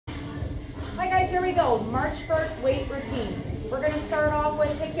here we go. March 1st weight routine. We're going to start off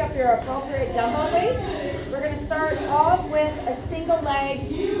with, pick up your appropriate dumbbell weights. We're going to start off with a single leg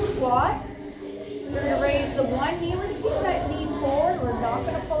squat. So we're going to raise the one knee. We're going to keep that knee forward. We're not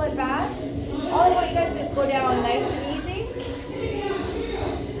going to pull it back. All I want you guys to just go down nice and easy.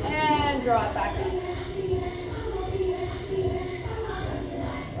 And draw it back up.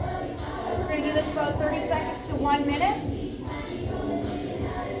 We're going to do this for about 30 seconds to 1 minute.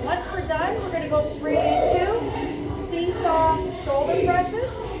 Once we're done, we're going to go straight into seesaw shoulder presses.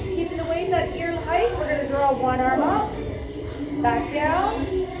 Keeping the weight at ear height, we're going to draw one arm up, back down,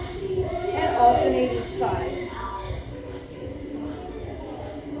 and alternate each side.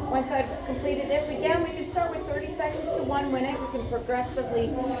 Once I've completed this, again, we can start with 30 seconds to 1 minute. We can progressively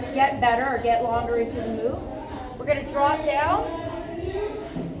get better or get longer into the move. We're going to drop down,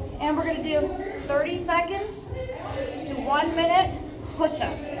 and we're going to do 30 seconds to 1 minute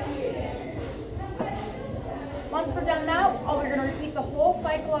push-ups. Once we're done that, we're going to repeat the whole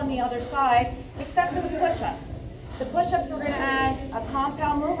cycle on the other side, except for the push-ups. The push-ups, we're going to add a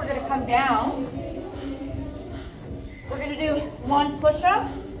compound move. We're going to come down. We're going to do one push-up.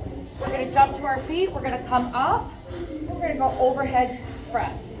 We're going to jump to our feet. We're going to come up. We're going to go overhead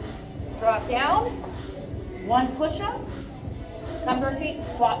press. Drop down. One push-up. Come to our feet,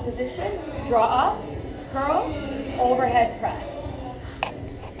 squat position. Draw up. Curl. Overhead press.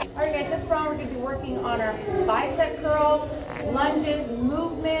 All right, guys, this round we're going to be working on our bicep curls, lunges,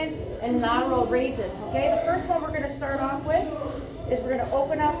 movement, and lateral raises. Okay, the first one we're going to start off with is we're going to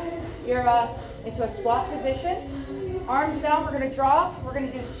open up your into a squat position. Arms down, we're going to drop. We're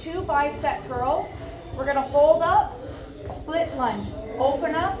going to do 2 bicep curls. We're going to hold up, split lunge.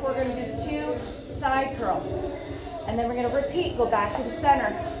 Open up, we're going to do 2 side curls. And then we're going to repeat, go back to the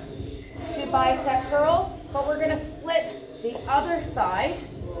center. 2 bicep curls, but we're going to split the other side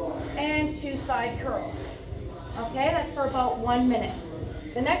and 2 side curls. Okay, that's for about 1 minute.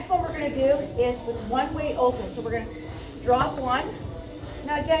 The next one we're going to do is with one weight open. So we're going to drop one.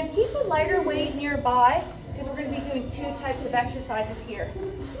 Now again, keep a lighter weight nearby because we're going to be doing 2 types of exercises here.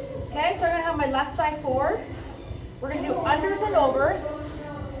 Okay, so I'm going to have my left side forward. We're going to do unders and overs.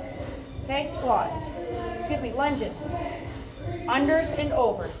 Okay, squats. Excuse me, lunges. Unders and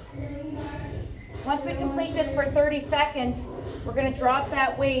overs. Once we complete this for 30 seconds, we're going to drop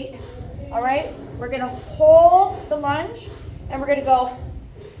that weight. All right, we're going to hold the lunge and we're going to go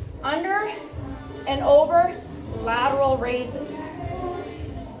under and over lateral raises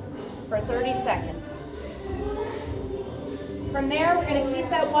for 30 seconds. From there, we're going to keep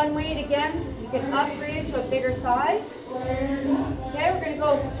that one weight again. You can upgrade it to a bigger size. Okay, we're going to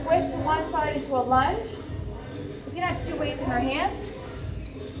go twist to one side into a lunge. We can have 2 weights in our hands.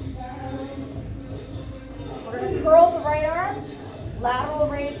 We're going to curl the right arm, lateral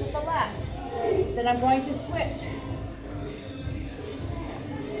raise with the left. Then I'm going to switch.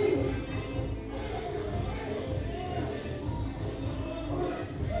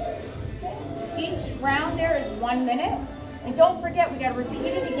 Each round there is 1 minute. And don't forget, we got to repeat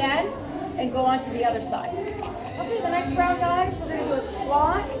it again and go on to the other side. Okay, the next round, guys, we're going to do a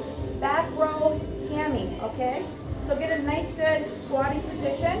squat, back row, hammy, okay? So get a nice, good squatting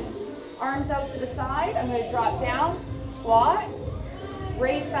position. Arms out to the side. I'm going to drop down, squat,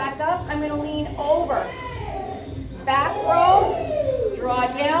 raise back up. I'm going to lean over. Back row, draw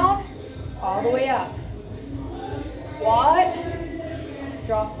down, all the way up. Squat,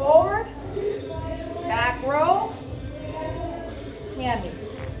 draw forward, back row, hammy.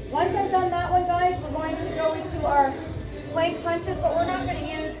 Once I've done that one, guys, we're going to go into our plank punches, but we're not going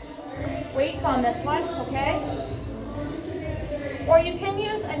to use weights on this one, okay? Or you can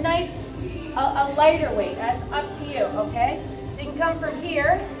use a nice, a lighter weight. That's up to you, okay? So you can come from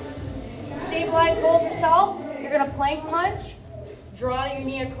here, stabilize, hold yourself. You're going to plank punch, draw your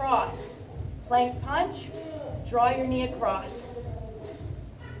knee across. Plank punch, draw your knee across.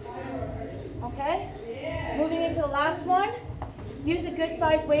 Okay? Moving into the last one, use a good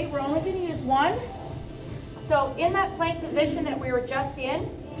size weight. We're only going to use one. So in that plank position that we were just in,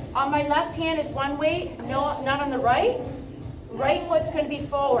 on my left hand is one weight, no, not on the right. Right foot's going to be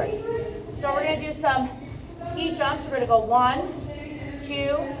forward. So we're going to do some ski jumps. We're going to go 1,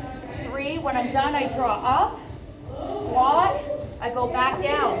 2, 3. When I'm done, I draw up, squat, I go back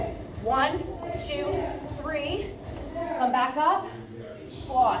down. 1, 2, 3. Come back up,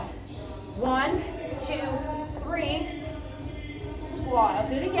 squat. 1, 2, 3. Squat. I'll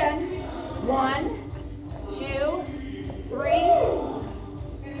do it again. 1, 2, 3.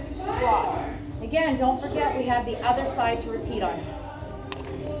 Squat. Again, don't forget we have the other side to repeat on.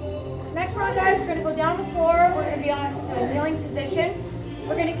 Next round, guys, we're going to go down the floor. We're going to be on a kneeling position.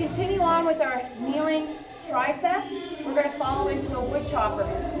 We're going to continue on on with our kneeling triceps. We're going to follow into a wood chopper.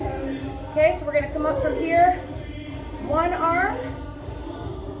 Okay, so we're going to come up from here. One arm,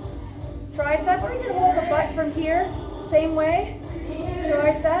 tricep, or you can hold the butt from here. Same way,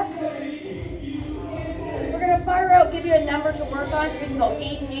 tricep. We're going to fire out, give you a number to work on, so we can go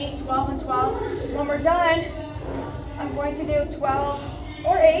 8 and 8, 12 and 12. When we're done, I'm going to do 12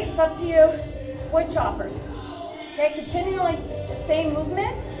 or 8, it's up to you, wood choppers. Okay, continually the same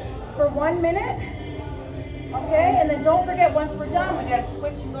movement for 1 minute. Okay, and then don't forget, once we're done, we gotta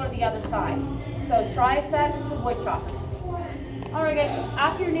switch and go to the other side. So triceps to wood choppers. All right, guys,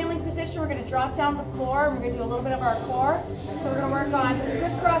 after your kneeling position, we're gonna drop down to the floor, and we're gonna do a little bit of our core. So we're gonna work on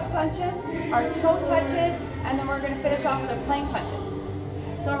crisscross punches, our toe touches, and then we're gonna finish off with our plank punches.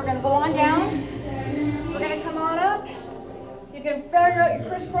 So we're gonna go on down. So we're gonna come on up. You can figure out your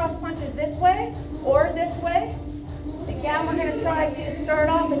crisscross punches this way or this way. Again, we're going to try to start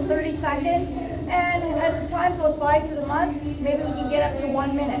off in 30 seconds, and as the time goes by through the month, maybe we can get up to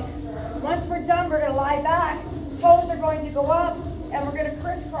 1 minute. Once we're done, we're going to lie back, toes are going to go up, and we're going to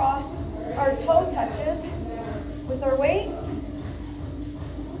crisscross our toe touches with our weights.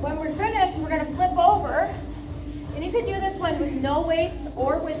 When we're finished, we're going to flip over, and you can do this one with no weights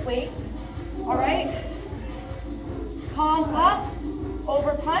or with weights, all right? Palms up,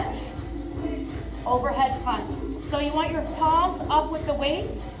 over punch, overhead punch. So you want your palms up with the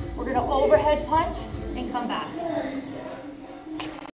weights. We're going to overhead punch and come back.